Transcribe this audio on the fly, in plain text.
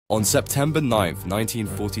On September 9,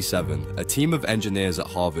 1947, a team of engineers at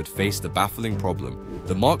Harvard faced a baffling problem.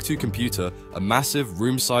 The Mark II computer, a massive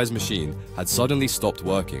room-sized machine, had suddenly stopped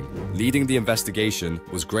working. Leading the investigation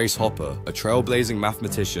was Grace Hopper, a trailblazing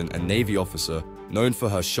mathematician and Navy officer known for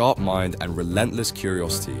her sharp mind and relentless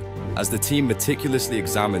curiosity. As the team meticulously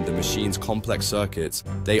examined the machine's complex circuits,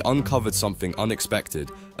 they uncovered something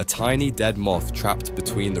unexpected: a tiny dead moth trapped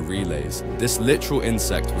between the relays. This literal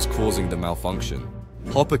insect was causing the malfunction.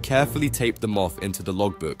 Hopper carefully taped the moth into the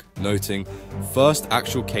logbook, noting, "First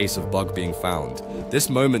actual case of bug being found." This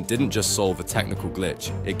moment didn't just solve a technical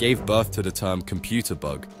glitch, it gave birth to the term computer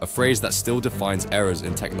bug, a phrase that still defines errors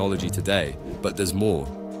in technology today. But there's more.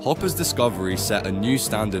 Hopper's discovery set a new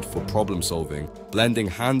standard for problem solving, blending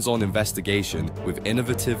hands-on investigation with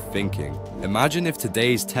innovative thinking. Imagine if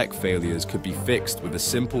today's tech failures could be fixed with a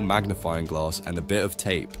simple magnifying glass and a bit of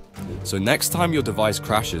tape. So next time your device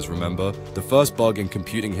crashes, remember, the first bug in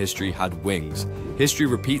computing history had wings. History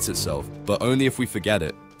repeats itself, but only if we forget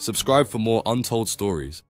it. Subscribe for more untold stories.